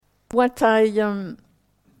what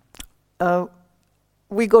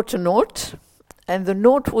we got a note, and the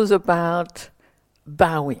note was about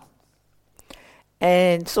bowing.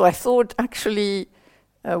 And so I thought actually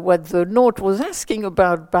what the note was asking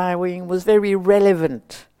about bowing was very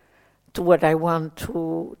relevant to what I want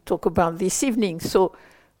to talk about this evening. So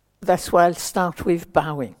that's why I'll start with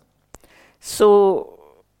bowing.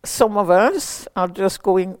 So some of us are just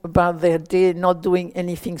going about their day not doing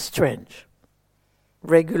anything strange,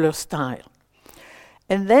 regular style.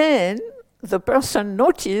 And then the person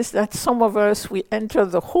noticed that some of us, we enter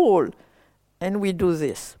the hall and we do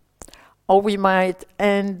this. Or we might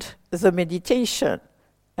end the meditation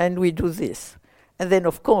and we do this. And then,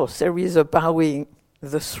 of course, there is a bowing,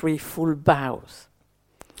 the 3 full bows.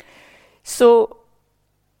 So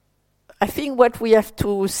I think what we have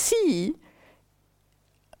to see,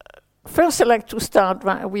 first I'd like to start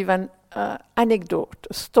with an anecdote,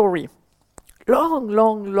 a story.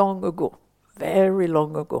 Long ago, very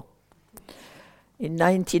long ago, in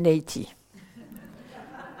 1980,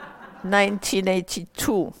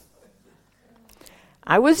 1982,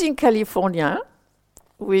 I was in California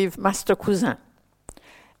with Master Cousin,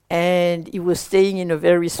 and he was staying in a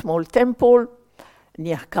very small temple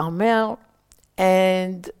near Carmel,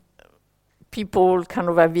 and people kind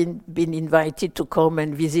of have been invited to come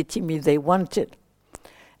and visit him if they wanted.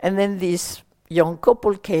 And then this young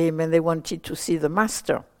couple came and they wanted to see the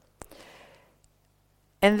master.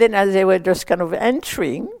 And then as they were just kind of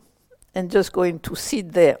entering and just going to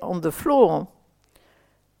sit there on the floor,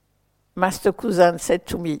 Master Cousin said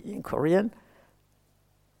to me in Korean,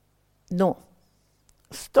 "No,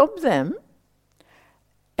 stop them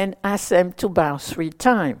and ask them to bow 3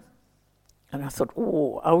 times. And I thought,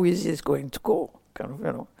 oh, how is this going to go? Kind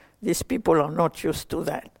of, these people are not used to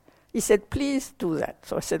that. He said, please do that.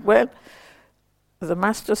 So I said, well, the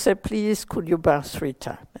master said, please, could you bow 3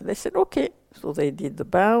 times? And they said, okay. So they did the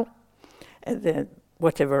bow, and then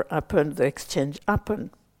whatever happened, the exchange happened.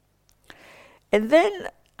 And then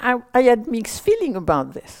I had mixed feeling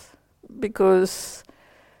about this, because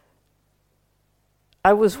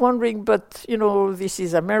I was wondering, but, this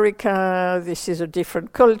is America, this is a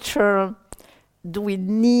different culture. Do we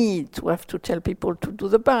need to have to tell people to do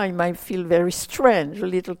the bow? It might feel very strange, a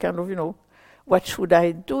little kind of, what should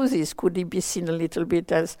I do this? Could it be seen a little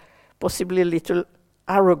bit as possibly a little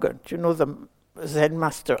arrogant? The Zen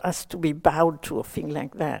master has to be bowed to, a thing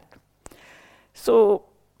like that. So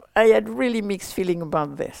I had really mixed feeling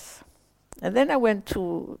about this. And then I went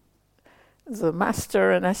to the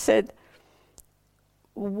master and I said,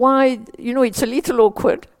 why, it's a little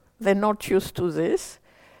awkward. They're not used to this.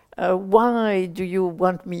 Why do you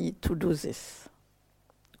want me to do this?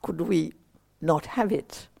 Could we not have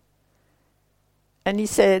it? And he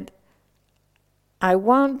said, I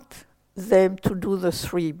want them to do the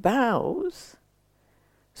 3 bows,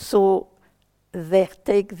 so they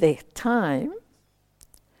take their time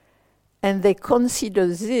and they consider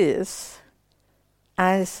this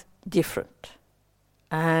as different,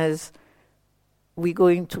 as we're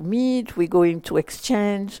going to meet, we're going to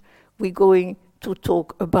exchange, we're going to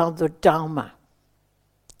talk about the Dharma.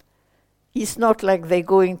 It's not like they're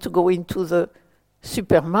going to go into the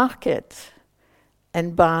supermarket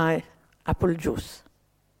and buy apple juice.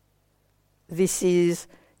 This is,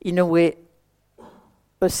 in a way,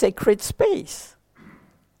 a sacred space.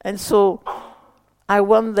 And so I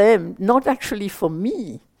want them, not actually for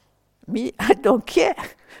me, I don't care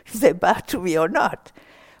if they bow to me or not,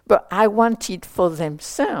 but I want it for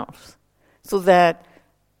themselves, so that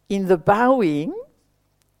in the bowing,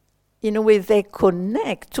 in a way, they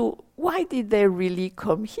connect to why did they really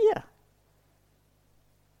come here?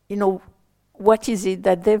 What is it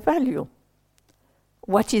that they value?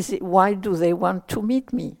 What is it? Why do they want to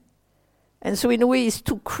meet me? And so, in a way, it's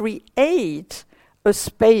to create a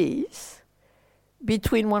space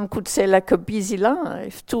between, one could say, like a busy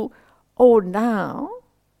life, to, now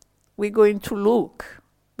we're going to look.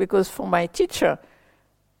 Because for my teacher,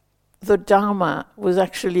 the Dharma was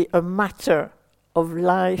actually a matter of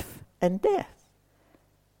life and death.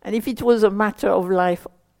 And if it was a matter of life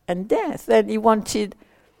and death, then he wanted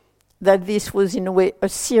that this was, in a way, a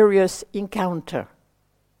serious encounter.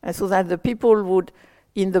 And so that the people would,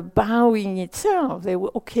 in the bowing itself, they were,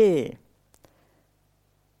 okay,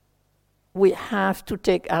 we have to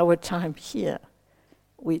take our time here.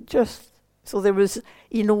 So there was,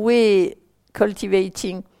 in a way,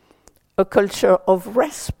 cultivating a culture of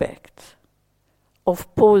respect,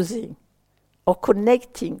 of pausing, or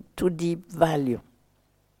connecting to deep value.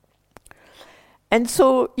 And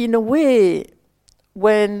so, in a way,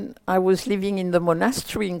 when I was living in the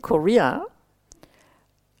monastery in Korea,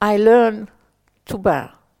 I learned to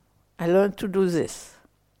bow. I learned to do this.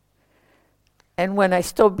 And when I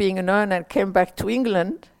stopped being a nun and came back to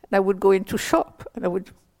England, I would go into shop and I would,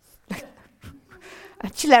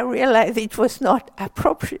 until I realized it was not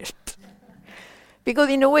appropriate. Because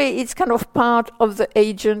in a way, it's kind of part of the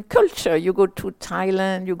Asian culture. You go to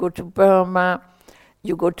Thailand, you go to Burma,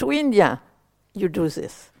 you go to India, you do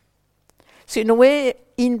this. So in a way,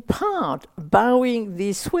 in part, bowing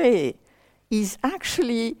this way is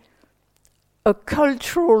actually a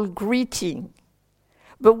cultural greeting.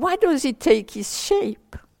 But why does it take its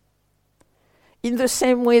shape? In the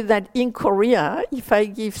same way that in Korea, if I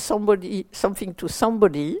give something to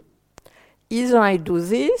somebody, either I do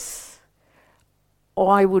this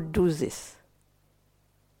or I would do this.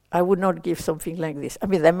 I would not give something like this. I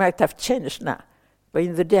mean, they might have changed now. But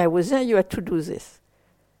in the day I was there, you had to do this.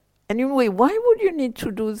 And in a way, why would you need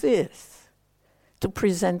to do this? To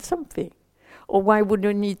present something. Or why would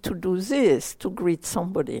you need to do this to greet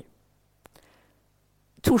somebody?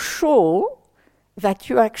 To show that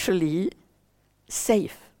you're actually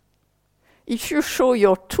safe. If you show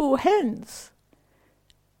your two hands,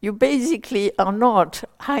 you basically are not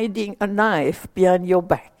hiding a knife behind your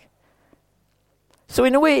back. So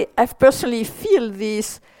in a way, I personally feel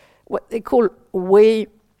this, what they call Wai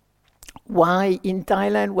in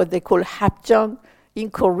Thailand, what they call Hapjang in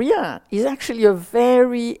Korea, is actually a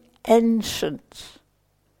very ancient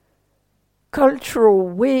cultural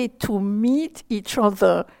way to meet each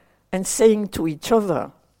other and saying to each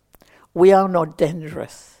other, we are not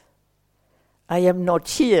dangerous. I am not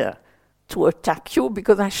here to attack you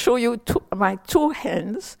because I show you my two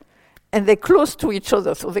hands and they're close to each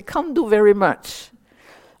other, so they can't do very much.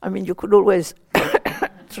 I mean, you could always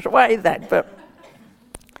try that, but...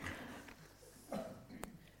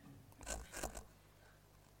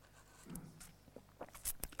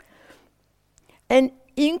 And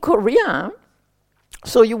in Korea,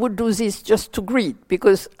 so you would do this just to greet,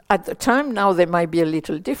 because at the time, now they might be a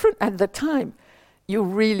little different, at the time, you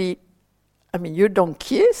really, I mean, you don't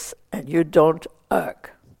kiss and you don't hug.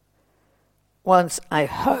 Once I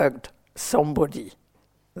hugged somebody,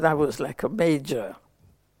 that was like a major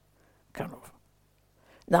kind of.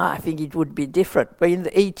 Now I think it would be different, but in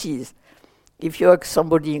the 80s, if you hug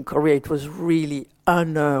somebody in Korea, it was really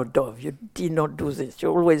unheard of. You did not do this. You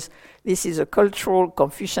always, this is a cultural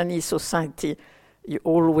Confucianist society. You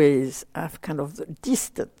always have kind of the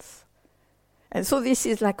distance. And so this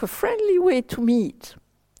is like a friendly way to meet.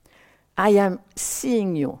 I am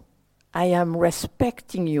seeing you. I am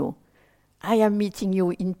respecting you. I am meeting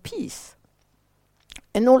you in peace.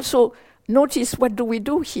 And also, notice what do we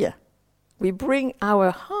do here? We bring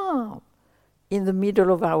our arm in the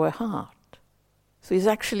middle of our heart. So it's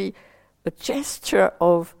actually a gesture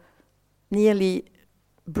of nearly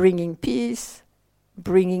bringing peace,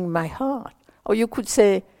 bringing my heart. Or you could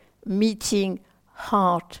say, meeting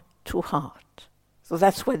heart to heart. So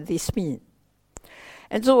that's what this means.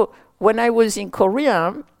 And so when I was in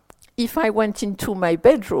Korea, if I went into my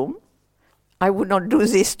bedroom, I would not do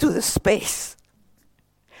this to the space.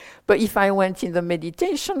 But if I went in the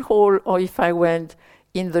meditation hall or if I went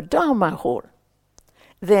in the Dharma hall,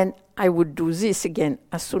 then I would do this again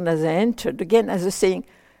as soon as I entered. Again, as a saying,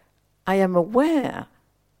 I am aware.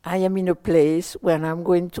 I am in a place where I'm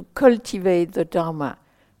going to cultivate the Dharma,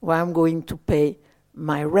 where I'm going to pay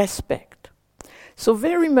my respect. So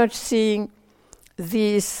very much seeing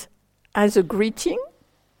this as a greeting,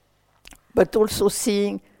 but also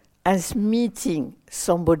seeing as meeting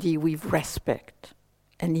somebody with respect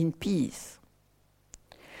and in peace.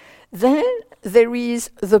 Then there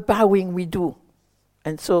is the bowing we do.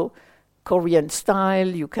 And so Korean style,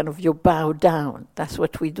 you bow down. That's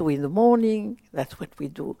what we do in the morning. That's what we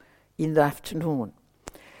do in the afternoon.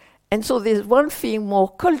 And so there's one thing more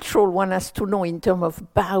cultural one has to know in terms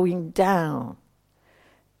of bowing down,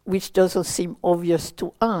 which doesn't seem obvious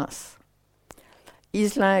to us.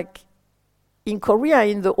 Is like in Korea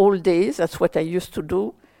in the old days, that's what I used to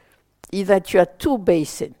do, is that you had two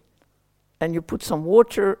basins. And you put some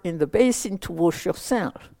water in the basin to wash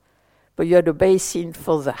yourself. But you had a basin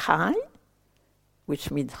for the high,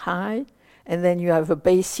 which means high, and then you have a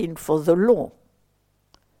basin for the low.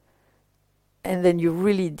 And then you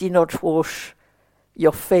really did not wash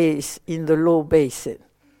your face in the low basin.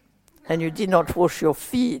 And you did not wash your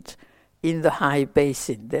feet in the high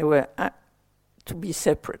basin. They were to be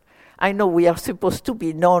separate. I know we are supposed to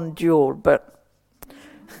be non-dual, but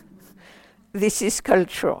this is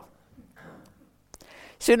cultural.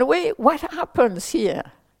 So in a way, what happens here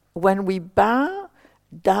when we bow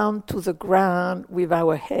down to the ground with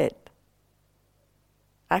our head?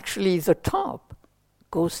 Actually, the top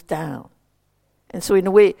goes down. And so in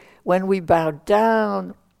a way, when we bow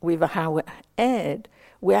down with our head,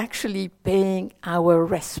 we're actually paying our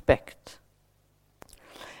respect.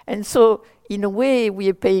 And so, in a way, we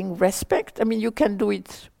are paying respect. I mean, you can do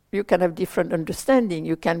it, you can have different understanding.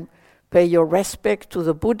 You can pay your respect to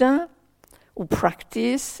the Buddha who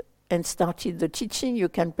practiced and started the teaching. You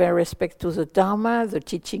can pay respect to the Dharma, the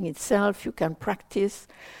teaching itself. You can practice.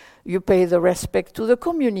 You pay the respect to the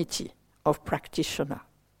community of practitioners.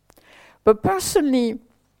 But personally,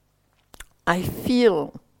 I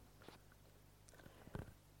feel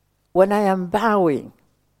when I am bowing,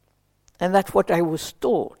 and that's what I was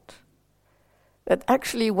taught, that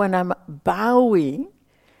actually when I'm bowing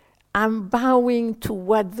to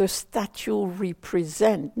what the statue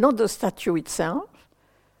represents, not the statue itself,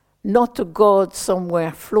 not a god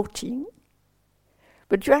somewhere floating,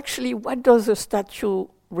 but actually what does the statue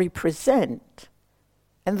represent?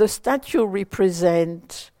 And the statue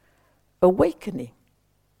represents awakening.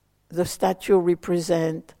 The statue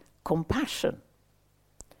represents compassion.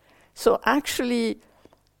 So actually,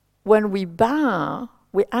 when we bow,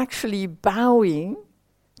 we're actually bowing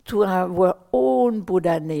to our own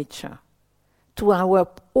Buddha nature, to our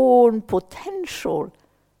own potential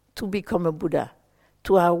to become a Buddha,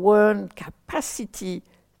 to our own capacity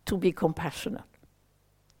to be compassionate.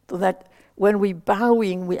 So that when we're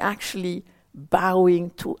bowing, we're actually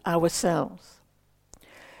bowing to ourselves.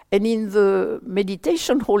 And in the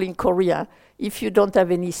meditation hall in Korea, if you don't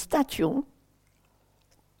have any statue,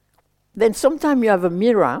 then sometimes you have a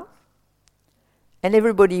mirror, and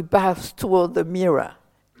everybody bows toward the mirror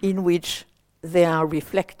in which they are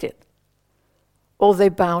reflected. Or they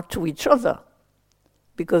bow to each other,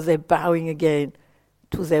 because they're bowing again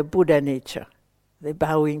to their Buddha nature. They're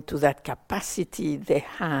bowing to that capacity they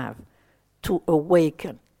have to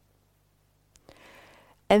awaken.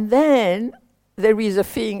 And then there is a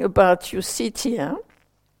thing about you sit here,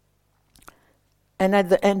 and at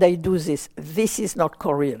the end I do this. This is not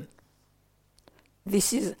Korean.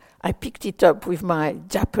 I picked it up with my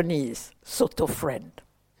Japanese Soto friend.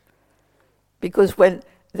 Because when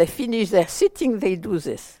they finish their sitting, they do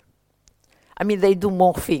this. I mean, they do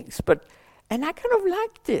more things, and I kind of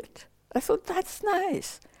liked it. I thought, that's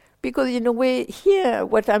nice. Because in a way, here,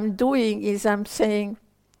 what I'm doing is I'm saying,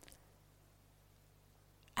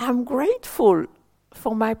 I'm grateful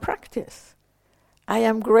for my practice. I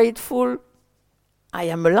am grateful I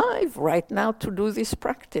am alive right now to do this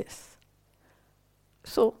practice.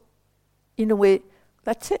 So, in a way,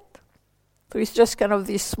 that's it. So it's just kind of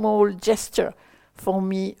this small gesture for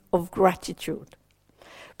me of gratitude.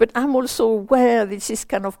 But I'm also aware this is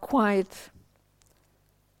kind of quite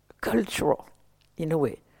cultural, in a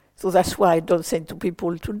way. So that's why I don't say to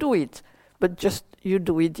people to do it, but just you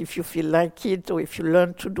do it if you feel like it, or if you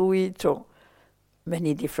learn to do it, or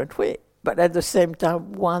many different ways. But at the same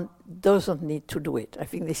time, one doesn't need to do it. I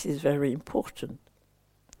think this is very important.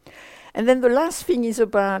 And then the last thing is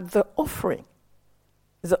about the offering.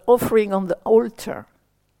 The offering on the altar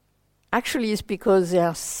actually is because they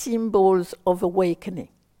are symbols of awakening.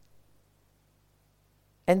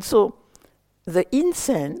 And so the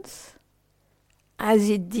incense, as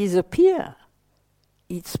it disappears,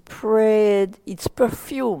 it spread its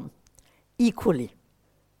perfume equally.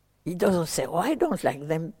 It doesn't say, oh, I don't like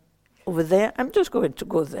them over there, I'm just going to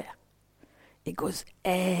go there. It goes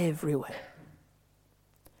everywhere.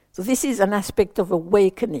 So this is an aspect of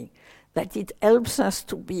awakening, that it helps us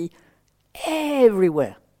to be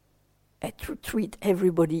everywhere and to treat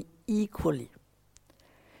everybody equally.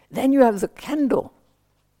 Then you have the candle.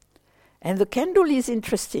 And the candle is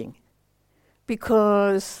interesting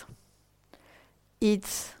because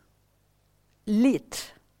it's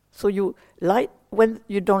lit. So you light, when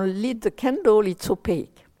you don't lit the candle, it's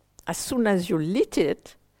opaque. As soon as you lit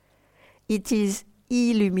it, it is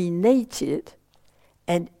illuminated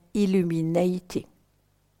and illuminating.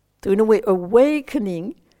 So in a way,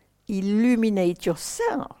 awakening illuminate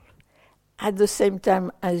yourself at the same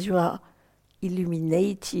time as you are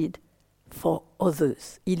illuminated for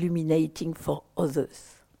others, illuminating for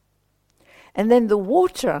others. And then the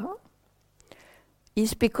water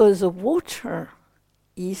is because the water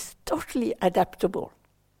is totally adaptable.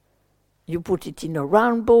 You put it in a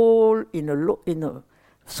round bowl, in a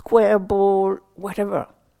square bowl, whatever.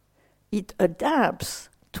 It adapts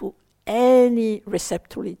to any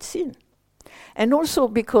receptacle it's in. And also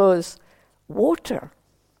because water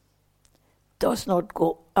does not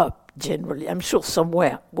go up generally. I'm sure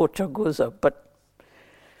somewhere water goes up, but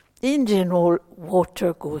in general,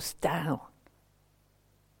 water goes down.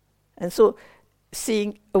 And so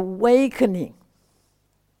seeing awakening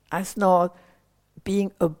as not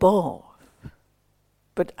being above,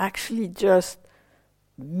 but actually just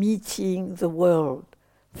meeting the world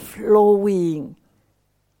flowing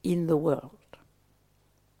in the world.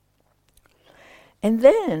 And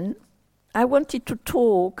then I wanted to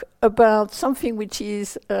talk about something which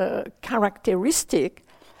is characteristic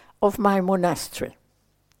of my monastery.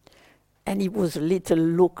 And it was a little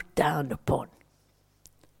looked down upon.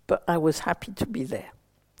 But I was happy to be there.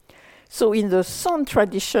 So in the Song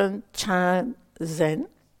tradition, Chan, Zen,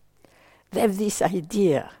 they have this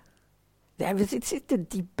idea. It's a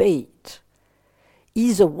debate.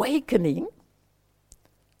 Is awakening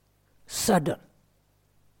sudden?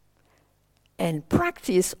 And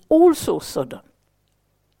practice also sudden.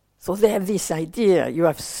 So they have this idea. You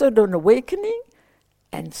have sudden awakening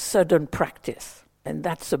and sudden practice. And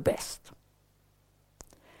that's the best.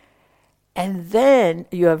 And then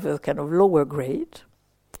you have a kind of lower grade,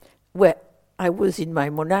 where I was in my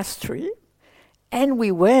monastery, and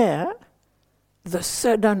we were the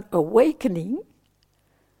sudden awakening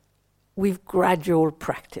with gradual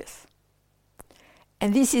practice.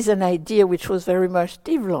 And this is an idea which was very much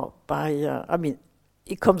developed by,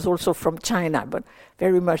 it comes also from China, but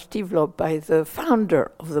very much developed by the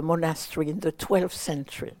founder of the monastery in the 12th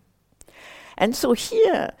century. And so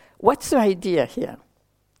here, what's the idea here?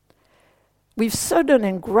 With sudden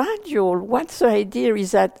and gradual, what's the idea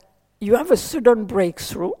is that you have a sudden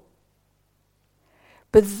breakthrough,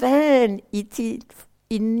 but then it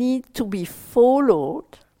needs to be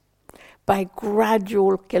followed by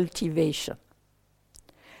gradual cultivation.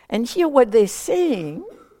 And here what they're saying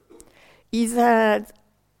is that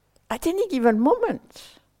at any given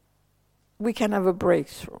moment, we can have a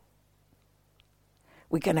breakthrough.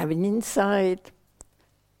 We can have an insight,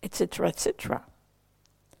 etc., etc.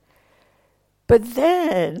 But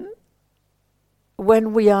then,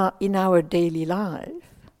 when we are in our daily life,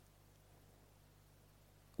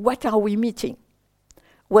 what are we meeting?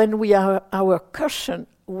 When we are our cushion,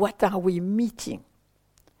 what are we meeting?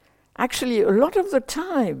 Actually, a lot of the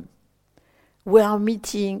time, we are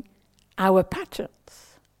meeting our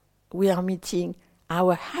patterns. We are meeting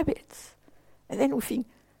our habits. And then we think,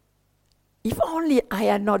 if only I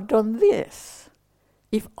had not done this.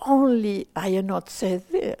 If only I had not said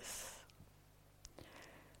this.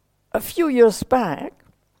 A few years back,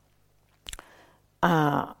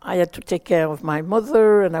 I had to take care of my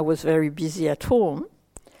mother, and I was very busy at home.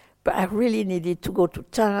 But I really needed to go to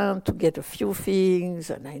town to get a few things,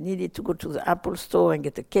 and I needed to go to the Apple store and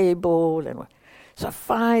get a cable. So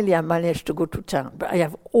finally I managed to go to town, but I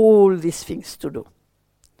have all these things to do.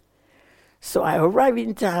 So I arrive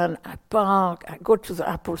in town, I park, I go to the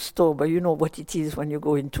Apple store, but you know what it is when you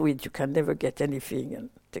go into it, you can never get anything, and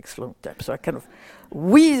it takes a long time. So I kind of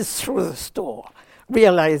whiz through the store,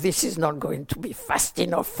 realize this is not going to be fast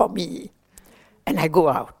enough for me, and I go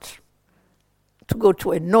out to go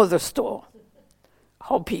to another store,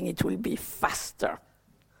 hoping it will be faster.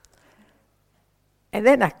 And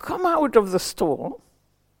then I come out of the store,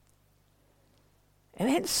 and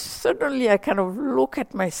then suddenly I kind of look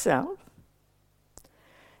at myself,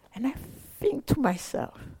 and I think to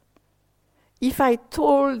myself, if I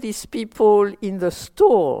told these people in the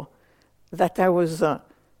store that I was a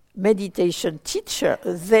meditation teacher,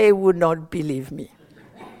 they would not believe me.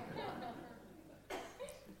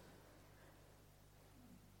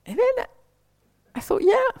 And then I thought,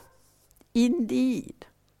 yeah, indeed,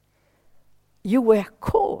 you were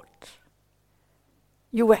caught.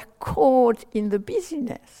 You were caught in the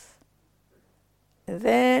busyness. And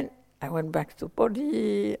then I went back to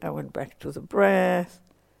body, I went back to the breath.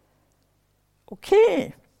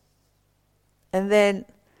 Okay. And then,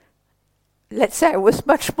 let's say I was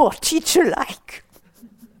much more teacher-like.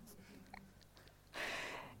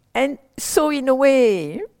 And so in a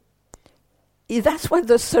way, that's what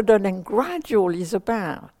the sudden and gradual is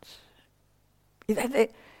about.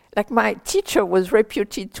 Like my teacher was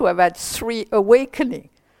reputed to have had 3 awakenings.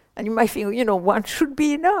 And you might think, one should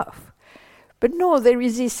be enough. But no, there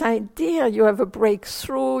is this idea, you have a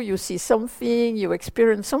breakthrough, you see something, you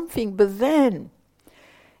experience something, but then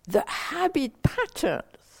the habit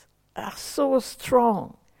patterns are so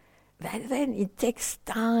strong that then it takes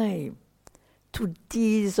time to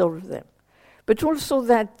dissolve them. But also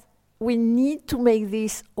that we need to make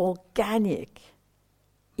this organic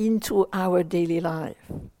into our daily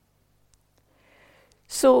life.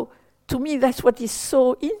 So, to me, that's what is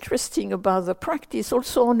so interesting about the practice,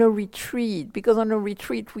 also on a retreat, because on a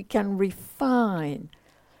retreat we can refine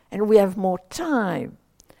and we have more time.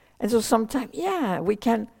 And so sometimes, we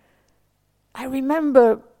can. I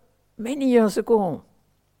remember many years ago,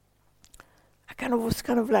 I was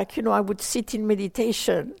like, I would sit in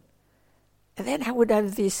meditation, and then I would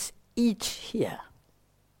have this itch here,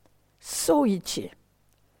 so itchy.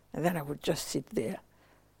 And then I would just sit there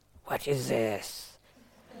what is this?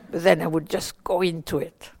 But then I would just go into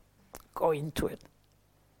it.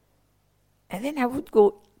 And then I would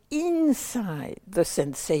go inside the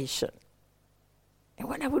sensation. And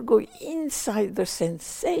when I would go inside the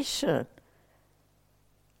sensation,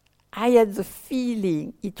 I had the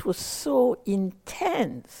feeling it was so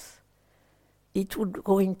intense, it would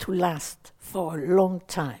going to last for a long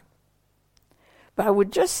time. But I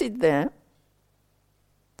would just sit there,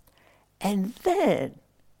 and then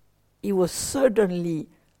it was suddenly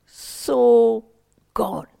so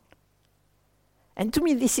gone. And to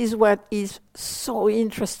me, this is what is so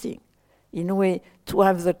interesting, in a way, to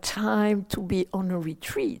have the time to be on a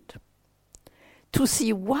retreat, to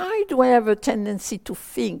see why do I have a tendency to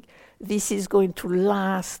think this is going to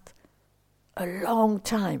last a long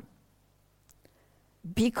time?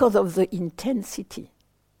 Because of the intensity.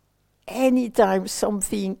 Anytime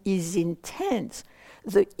something is intense,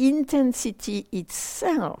 the intensity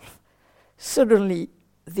itself, suddenly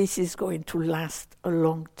this is going to last a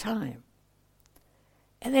long time.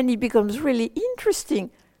 And then it becomes really interesting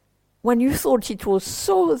when you thought it was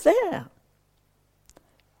so there.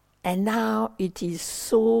 And now it is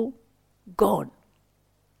so gone.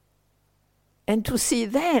 And to see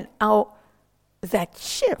then how that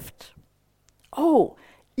shift,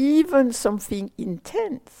 even something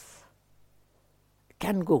intense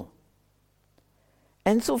can go.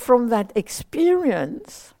 And so from that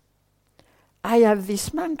experience, I have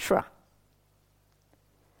this mantra.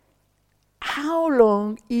 How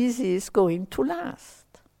long is this going to last?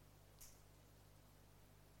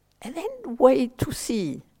 And then wait to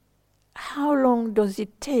see how long does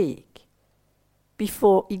it take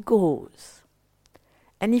before it goes.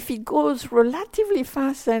 And if it goes relatively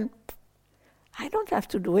fast, then I don't have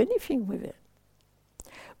to do anything with it.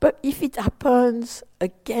 But if it happens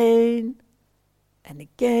again and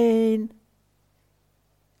again,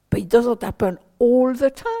 but it doesn't happen all the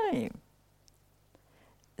time,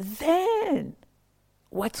 then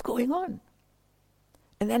what's going on?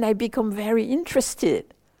 And then I become very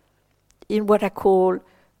interested in what I call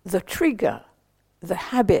the trigger, the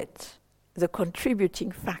habit, the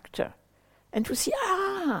contributing factor. And to see,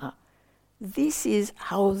 this is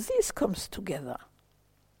how this comes together.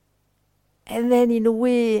 And then in a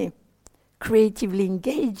way, creatively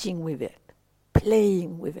engaging with it,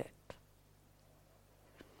 playing with it.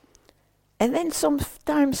 And then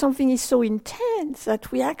sometimes something is so intense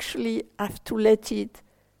that we actually have to let it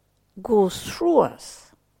go through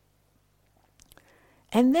us.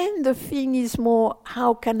 And then the thing is more,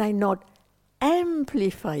 how can I not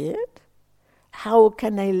amplify it? How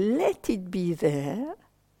can I let it be there?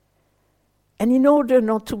 And in order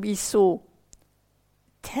not to be so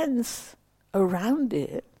tense around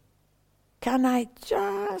it, can I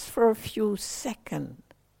just for a few seconds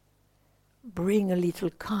bring a little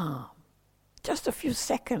calm? Just a few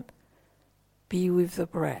seconds, be with the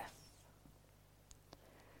breath.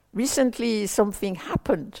 Recently something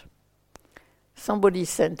happened. Somebody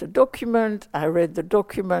sent a document, I read the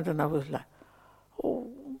document and I was like,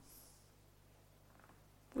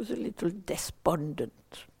 was a little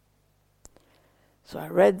despondent. So I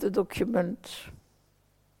read the document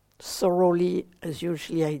thoroughly, as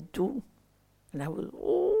usually I do, and I was,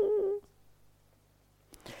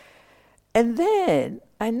 And then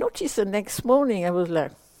I noticed the next morning I was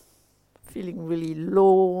like feeling really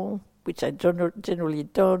low, which I generally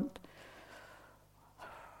don't.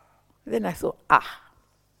 Then I thought,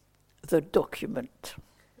 the document.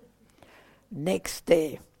 Next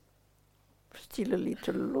day, still a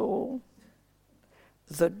little low,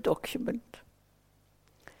 the document.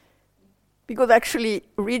 Because actually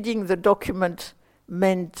reading the document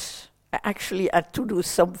meant I actually had to do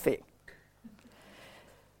something.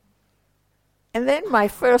 And then my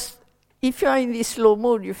first, if you're in this low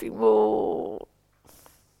mood, you think,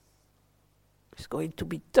 it's going to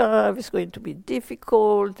be tough, it's going to be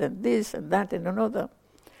difficult, and this and that and another.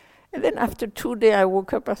 And then after 2 days I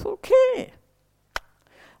woke up, I thought, okay,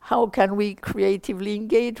 how can we creatively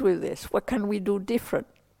engage with this? What can we do different?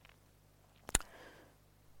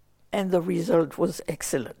 And the result was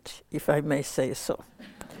excellent, if I may say so.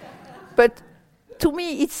 But to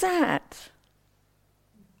me, it's that.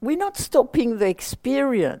 We're not stopping the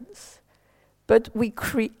experience, but we're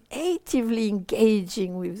creatively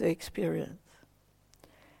engaging with the experience.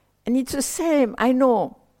 And it's the same, I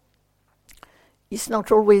know, it's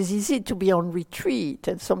not always easy to be on retreat,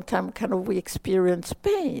 and sometimes we experience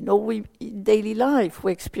pain, or in daily life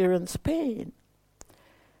we experience pain.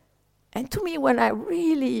 And to me, when I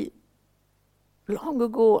really, long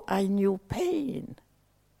ago, I knew pain,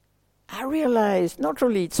 I realized not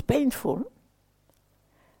only it's painful,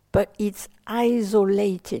 but it's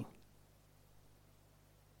isolating.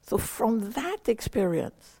 So from that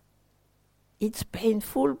experience, it's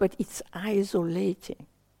painful, but it's isolating.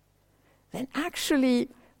 Then actually,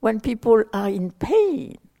 when people are in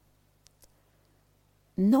pain,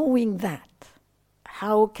 knowing that,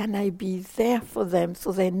 how can I be there for them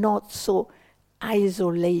so they're not so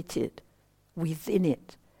isolated within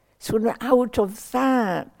it? So out of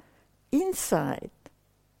that insight,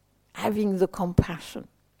 having the compassion,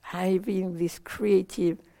 having this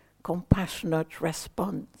creative, compassionate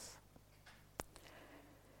response.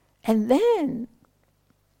 And then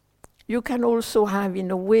you can also have,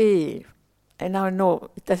 in a way, and I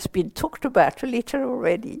know it has been talked about a little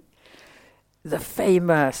already, the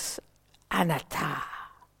famous anatta,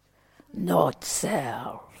 not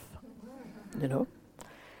self, you know.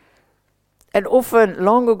 And often,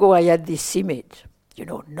 long ago, I had this image,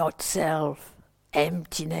 not self,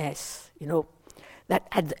 emptiness, that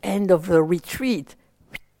at the end of the retreat,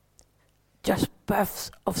 just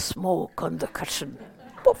puffs of smoke on the cushion.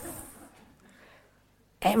 Poof.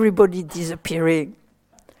 Everybody disappearing.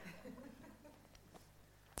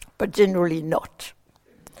 But generally not.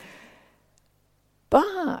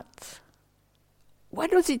 But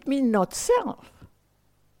what does it mean, not self?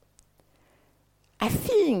 I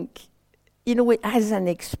think, in a way, as an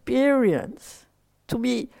experience, to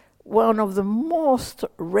me, one of the most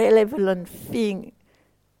relevant things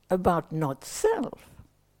about not self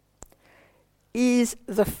is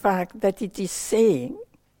the fact that it is saying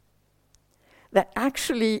that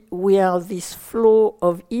actually we are this flow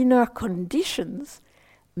of inner conditions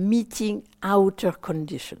meeting outer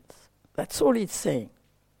conditions. That's all it's saying.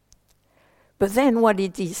 But then what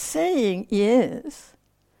it is saying is,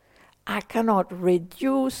 I cannot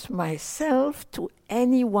reduce myself to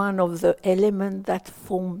any one of the elements that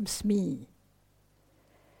forms me.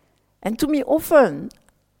 And to me, often,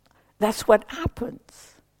 that's what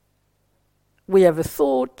happens. We have a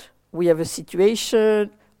thought, we have a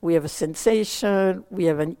situation, we have a sensation, we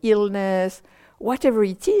have an illness, whatever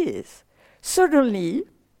it is. Suddenly,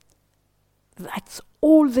 that's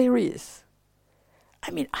all there is. I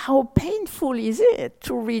mean, how painful is it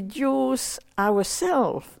to reduce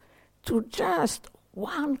ourselves to just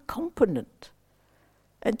one component?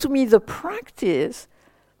 And to me, the practice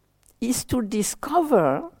is to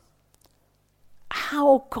discover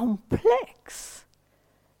how complex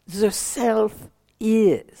the self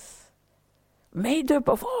is, made up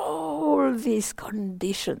of all these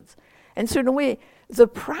conditions. And so in a way, the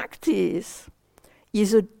practice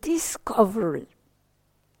is a discovery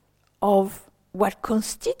of what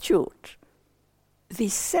constitutes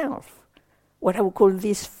this self, what I would call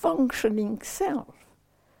this functioning self,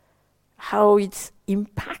 how it's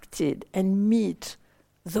impacted and meet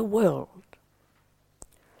the world.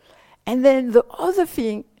 And then the other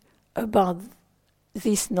thing about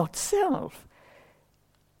this not self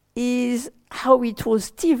is how it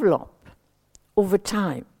was developed over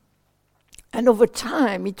time. And over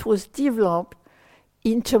time, it was developed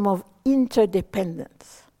in terms of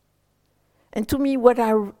interdependence. And to me, when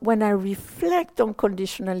I reflect on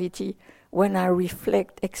conditionality, when I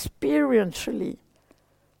reflect experientially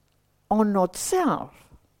on not self,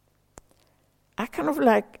 I kind of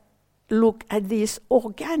like look at this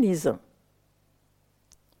organism.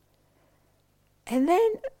 And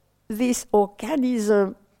then this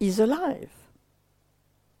organism is alive.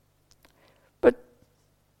 But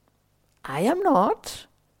I am not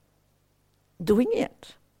doing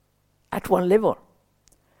it at one level.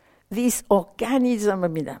 This organism,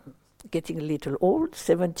 I'm getting a little old,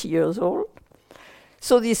 70 years old.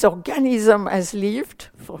 So this organism has lived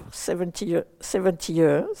for 70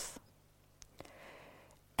 years.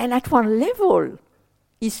 And at one level,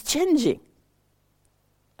 is changing.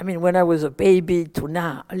 When I was a baby to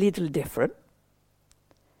now, a little different.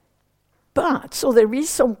 But, so there is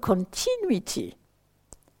some continuity.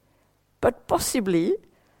 But possibly,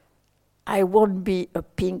 I won't be a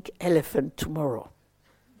pink elephant tomorrow.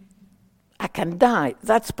 I can die,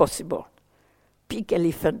 that's possible. Pink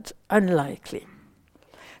elephant, unlikely.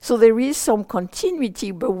 So there is some continuity,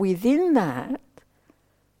 but within that,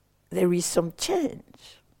 there is some change.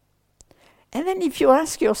 And then if you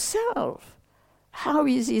ask yourself, how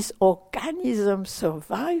is this organism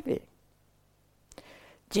surviving?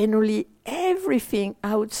 Generally, everything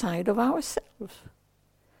outside of ourselves.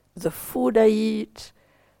 The food I eat,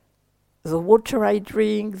 the water I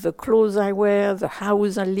drink, the clothes I wear, the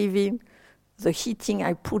house I live in, the heating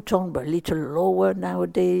I put on, but a little lower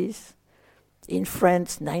nowadays. In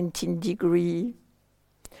France, 19 degrees,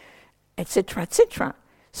 etc., etc.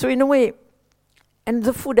 So in a way, and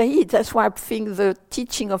the food I eat, that's why I think the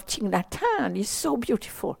teaching of Thich Nhat Hanh is so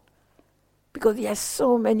beautiful. because he has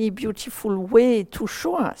so many beautiful ways to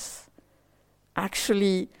show us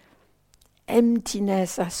actually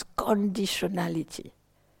emptiness as conditionality,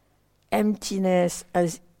 emptiness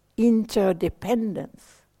as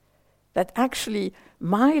interdependence, that actually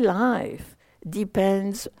my life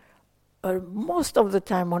depends most of the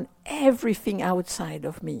time on everything outside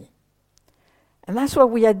of me. And that's why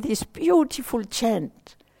we had this beautiful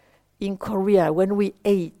chant in Korea when we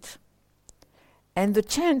ate. And the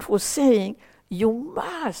chant was saying, you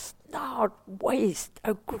must not waste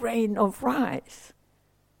a grain of rice.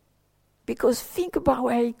 Because think about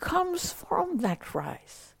where it comes from, that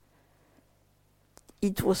rice.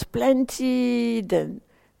 It was planted and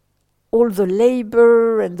all the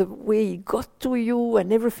labor and the way it got to you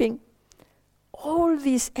and everything. All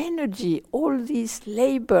this energy, all this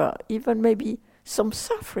labor, even maybe some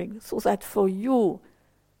suffering, so that for you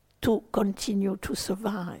to continue to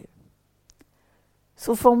survive.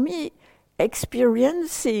 So for me,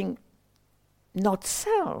 experiencing not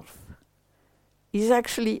self is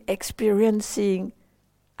actually experiencing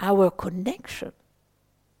our connection,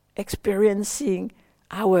 experiencing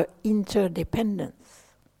our interdependence.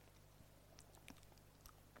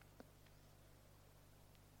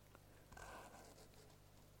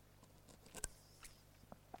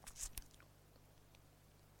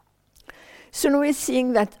 So we're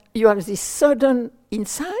seeing that you have this sudden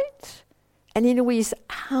insight, and in ways,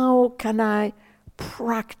 how can I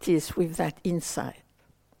practice with that insight?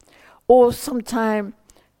 Or sometime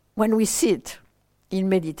when we sit in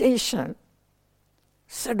meditation,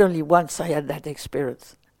 suddenly once I had that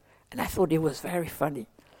experience, and I thought it was very funny,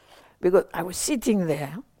 because I was sitting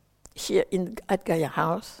there, here at Gaia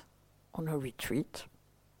House, on a retreat,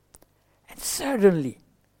 and suddenly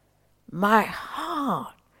my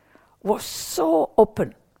heart was so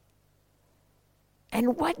open.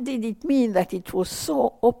 And what did it mean that it was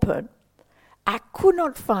so open? I could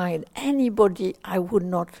not find anybody I would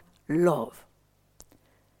not love.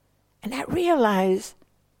 And I realized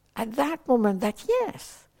at that moment that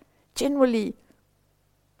yes, generally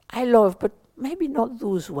I love, but maybe not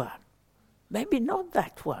those one. Maybe not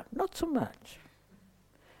that one, not so much.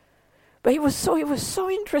 But it was so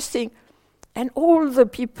interesting. And all the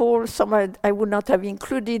people, some I would not have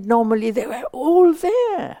included normally, they were all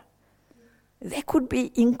there. They could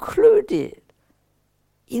be included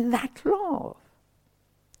in that love.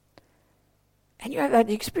 And you have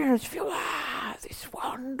that experience, you feel, this is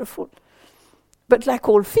wonderful. But like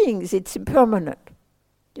all things, it's impermanent.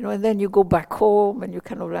 And then you go back home and you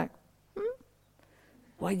kind of like,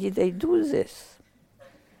 why did they do this?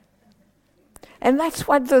 And that's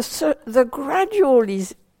what the gradual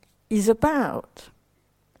is about.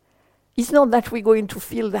 It's not that we're going to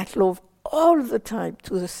feel that love all the time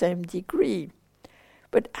to the same degree,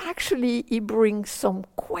 but actually it brings some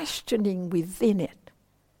questioning within it.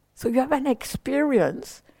 So you have an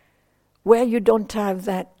experience where you don't have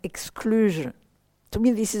that exclusion. To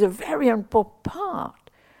me, this is a very important part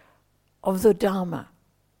of the Dharma.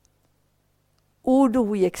 Who do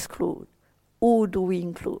we exclude? Who do we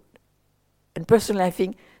include? And personally, I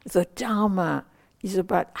think the Dharma is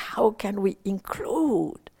about how can we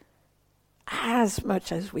include as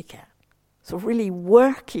much as we can. So really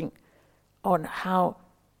working on how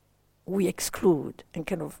we exclude and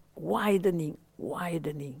kind of widening,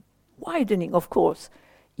 of course,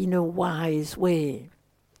 in a wise way.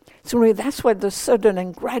 So really that's what the sudden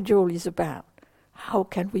and gradual is about. How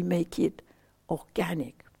can we make it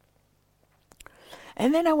organic?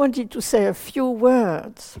 And then I wanted to say a few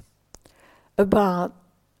words about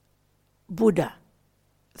Buddha,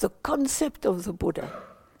 the concept of the Buddha.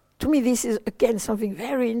 To me, this is, again, something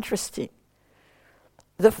very interesting.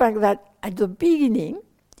 The fact that at the beginning,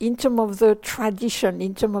 in terms of the tradition,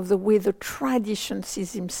 in terms of the way the tradition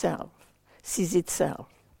sees itself.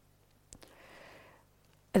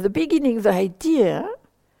 At the beginning, the idea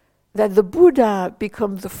that the Buddha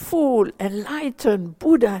becomes the full, enlightened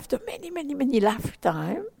Buddha after many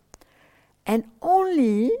lifetimes, and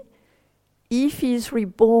only if he is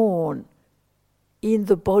reborn in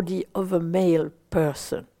the body of a male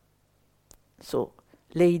person. So,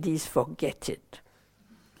 ladies, forget it.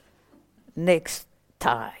 Next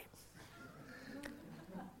time.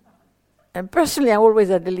 And personally, I always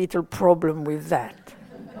had a little problem with that.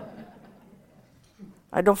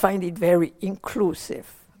 I don't find it very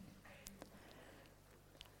inclusive.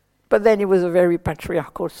 But then it was a very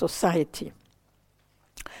patriarchal society.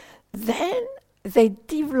 Then they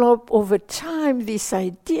develop over time this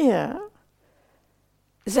idea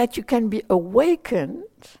that you can be awakened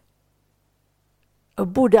a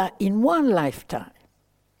Buddha in one lifetime.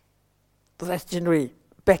 So that's generally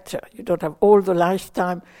better. You don't have all the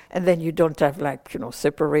lifetime, and then you don't have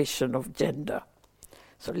separation of gender.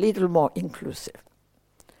 So a little more inclusive.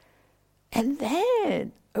 And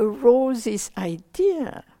then arose this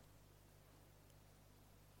idea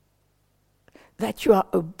that you are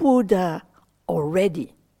a Buddha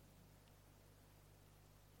already.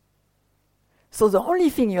 So the only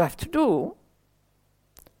thing you have to do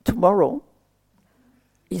tomorrow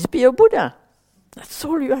is be a Buddha. That's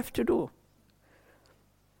all you have to do.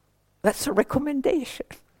 That's a recommendation.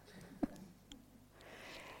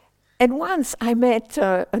 And once I met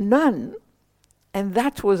a nun, and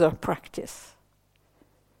that was her practice.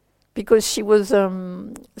 Because she was a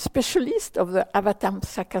specialist of the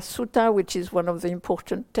Avatamsaka Sutta, which is one of the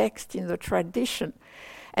important texts in the tradition.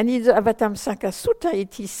 And in the Avatamsaka Sutta,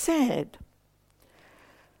 it is said,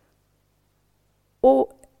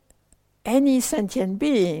 any sentient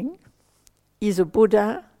being is a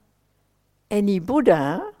Buddha, any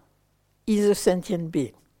Buddha is a sentient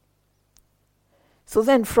being. So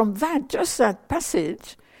then from that, just that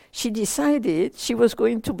passage, she decided she was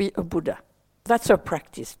going to be a Buddha. That's her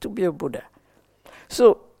practice, to be a Buddha.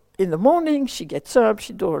 So in the morning, she gets up,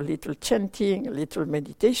 she does a little chanting, a little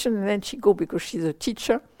meditation, and then she goes, because she's a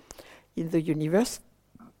teacher in the university,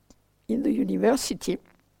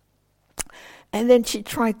 and then she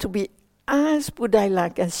tried to be as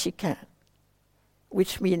Buddha-like as she can,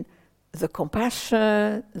 which means the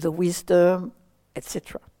compassion, the wisdom,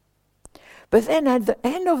 etc. But then at the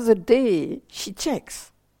end of the day, she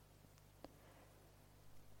checks.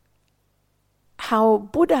 How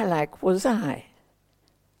Buddha-like was I?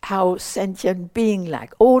 How sentient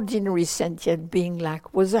being-like, ordinary sentient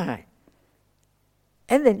being-like was I?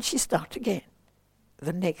 And then she starts again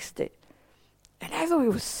the next day. And I thought it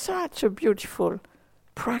was such a beautiful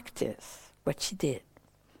practice, what she did.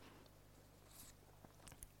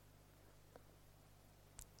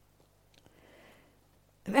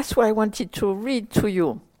 And that's why I wanted to read to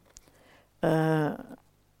you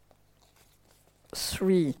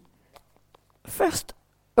 3. First,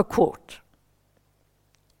 a quote.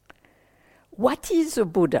 What is a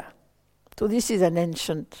Buddha? So this is an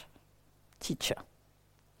ancient teacher.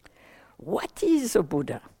 What is a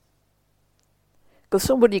Buddha? Because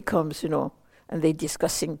somebody comes, and they're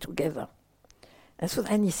discussing together. And so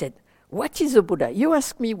then he said, what is a Buddha? You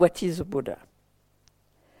ask me what is a Buddha.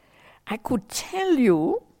 I could tell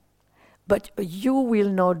you, but you will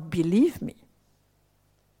not believe me.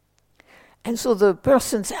 And so the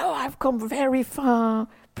person said, I've come very far.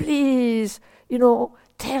 Please,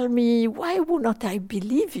 tell me, why would not I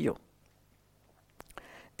believe you?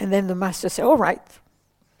 And then the master said, all right,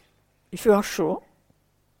 if you are sure.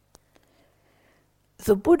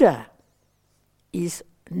 The Buddha is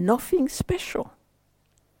nothing special.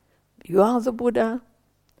 You are the Buddha.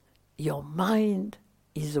 Your mind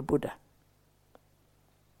is the Buddha.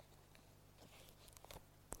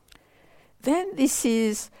 Then this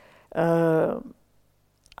is, I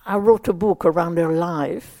wrote a book around her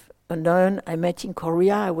life, a nun I met in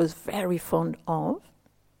Korea I was very fond of.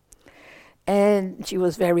 And she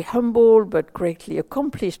was very humble but greatly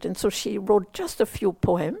accomplished. And so she wrote just a few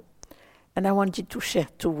poems, and I wanted to share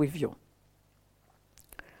two with you.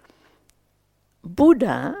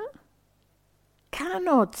 Buddha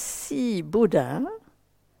cannot see Buddha,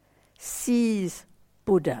 sees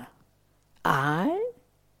Buddha. I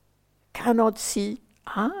cannot see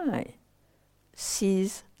I,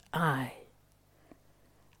 sees I.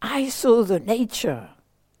 I saw the nature,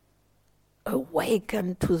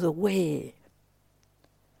 awaken to the way.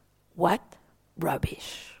 What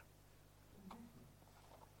rubbish.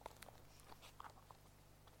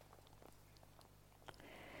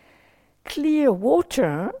 Clear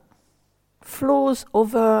water flows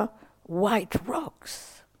over white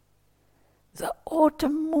rocks. The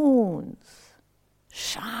autumn moon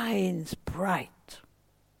shines bright.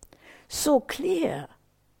 So clear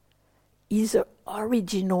is the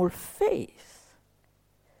original face.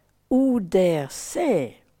 Who dare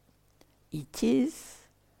say it is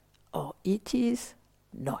or it is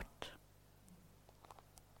not?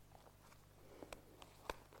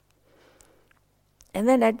 And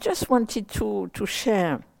then I just wanted to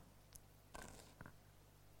share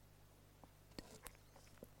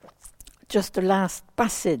just the last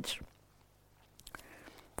passage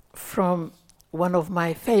from one of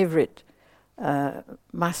my favorite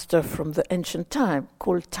master from the ancient time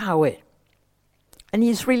called Taoe. And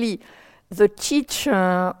he's really the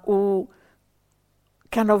teacher who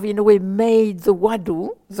kind of in a way made the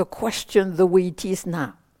Wadu, the question, the way it is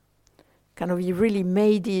now. Kind of he really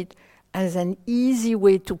made it as an easy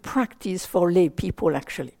way to practice for lay people,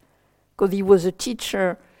 actually. Because he was a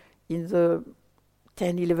teacher in the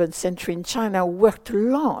 10th, 11th century in China, worked a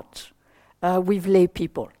lot with lay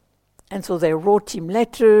people. And so they wrote him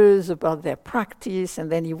letters about their practice,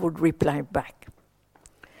 and then he would reply back.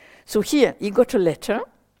 So here, he got a letter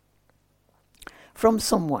from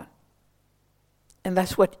someone. And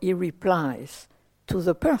that's what he replies to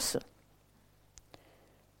the person.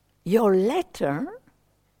 Your letter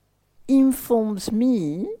informs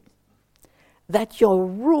me that your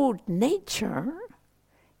rude nature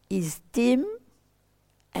is dim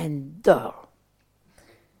and dull.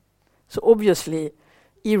 So obviously,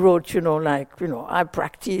 he wrote, I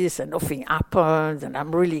practice and nothing happens, and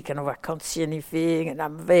I'm really I can't see anything, and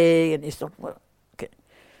I'm vague, and it's not, well, okay.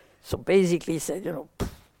 So basically he said,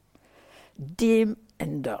 dim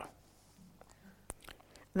and dull.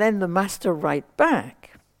 Then the master write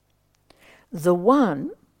back, the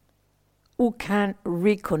one who can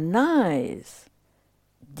recognize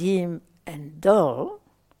dim and dull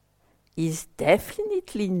is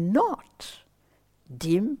definitely not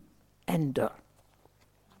dim and dull.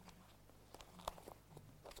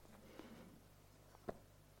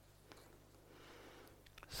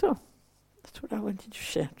 So, that's what I wanted to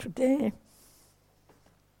share today.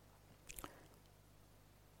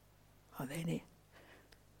 Are there any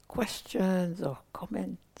questions or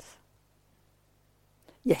comments?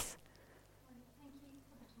 Yes?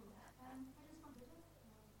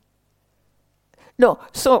 No,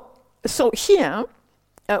 so here,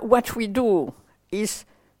 what we do is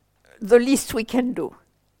the least we can do.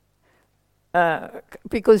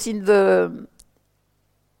 Because in the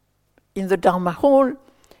Dharma hall,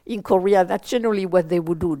 in Korea, that's generally what they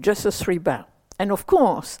would do, just a 3 bow. And of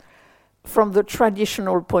course, from the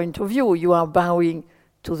traditional point of view, you are bowing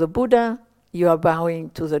to the Buddha, you are bowing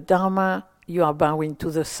to the Dharma, you are bowing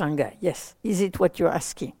to the Sangha. Yes, is it what you're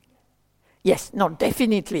asking? Yes, no,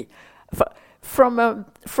 definitely. From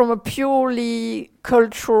a purely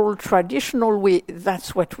cultural, traditional way,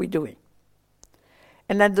 that's what we're doing.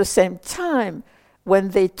 And at the same time, when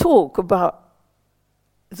they talk about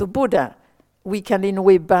the Buddha, we can in a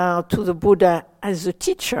way bow to the Buddha as a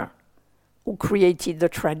teacher who created the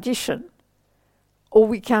tradition, or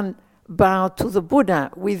we can bow to the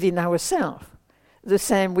Buddha within ourselves. The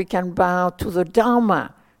same, we can bow to the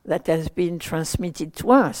Dharma that has been transmitted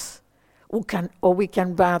to us, or we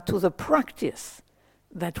can bow to the practice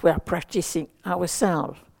that we are practicing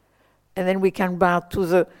ourselves. And then we can bow to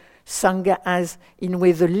the Sangha as, in a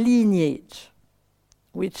way, the lineage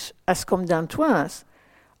which has come down to us,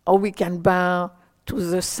 or we can bow to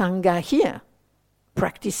the Sangha here,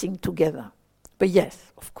 practicing together. But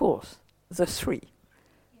yes, of course, the 3.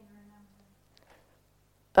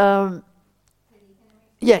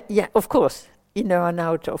 Yeah, of course. Inner and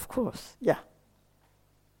outer, of course, yeah.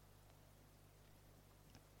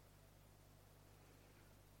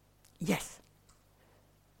 Yes.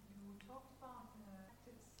 You talked about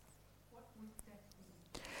practice. What would that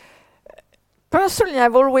be? Personally,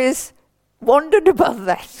 I've always wondered about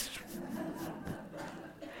that.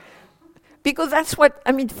 Because that's what,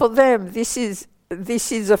 for them, this is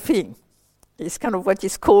a thing. It's kind of what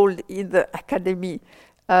is called in the academy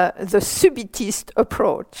the subitist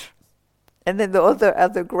approach. And then the other are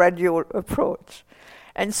the gradual approach.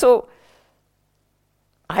 And so,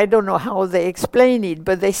 I don't know how they explain it,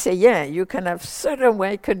 but they say, you can have sudden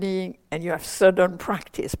awakening and you have sudden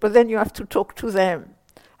practice. But then you have to talk to them,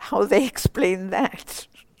 how they explain that.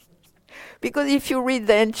 Because if you read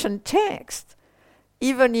the ancient text,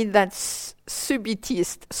 even in that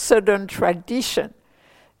subitist sudden tradition,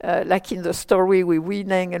 like in the story with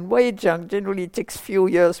Huineng and Weizhang, generally it takes few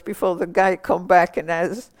years before the guy come back and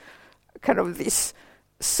has kind of this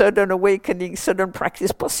sudden awakening, sudden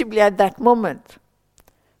practice, possibly at that moment.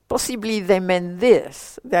 Possibly they meant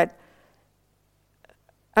this, that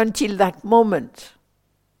until that moment,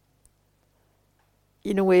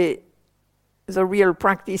 in a way, the real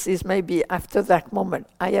practice is maybe after that moment.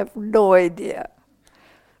 I have no idea.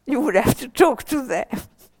 You would have to talk to them.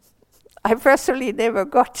 I personally never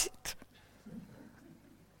got it.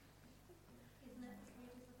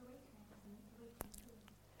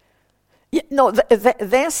 Yeah, no,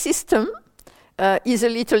 their system is a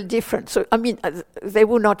little different. So, they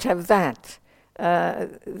would not have that.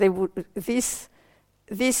 They would this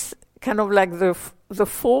kind of like the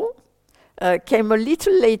 4 came a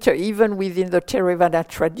little later, even within the Theravada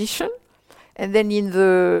tradition, and then in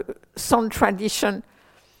the Son tradition,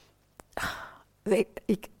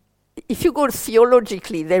 if you go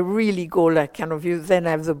theologically, they really go like kind of, you then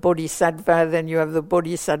have the bodhisattva, then you have the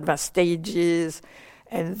bodhisattva stages,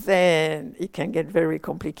 and then it can get very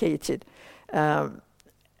complicated.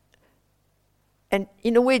 And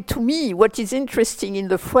in a way, to me, what is interesting in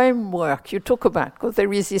the framework you talk about, because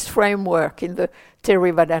there is this framework in the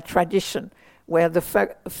Theravada tradition, where the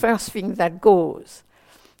first thing that goes,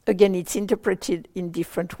 again, it's interpreted in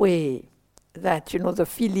different way, that, the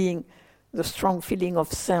feeling, the strong feeling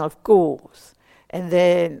of self goes, and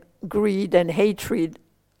then greed and hatred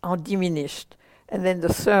are diminished, and then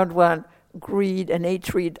the third one, greed and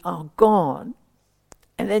hatred are gone,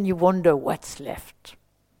 and then you wonder what's left.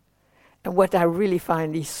 And what I really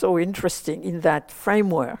find is so interesting in that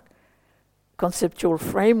framework, conceptual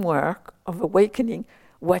framework of awakening,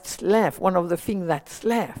 what's left, one of the things that's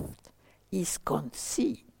left is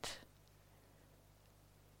conceit.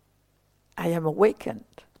 I am awakened.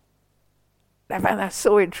 I find that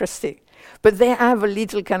so interesting. But they have a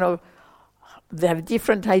little they have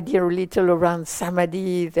different idea a little around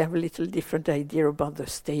samadhi, they have a little different idea about the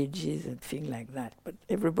stages and things like that. But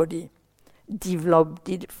everybody developed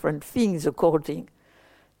different things according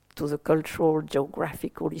to the cultural,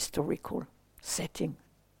 geographical, historical setting.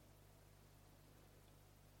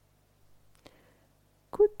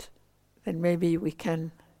 Good. Then maybe we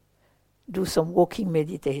can do some walking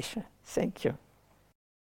meditation. Thank you.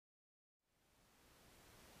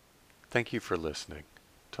 Thank you for listening.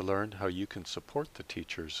 To learn how you can support the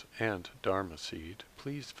teachers and Dharma Seed,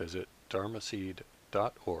 please visit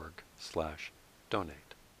dharmaseed.org/donate.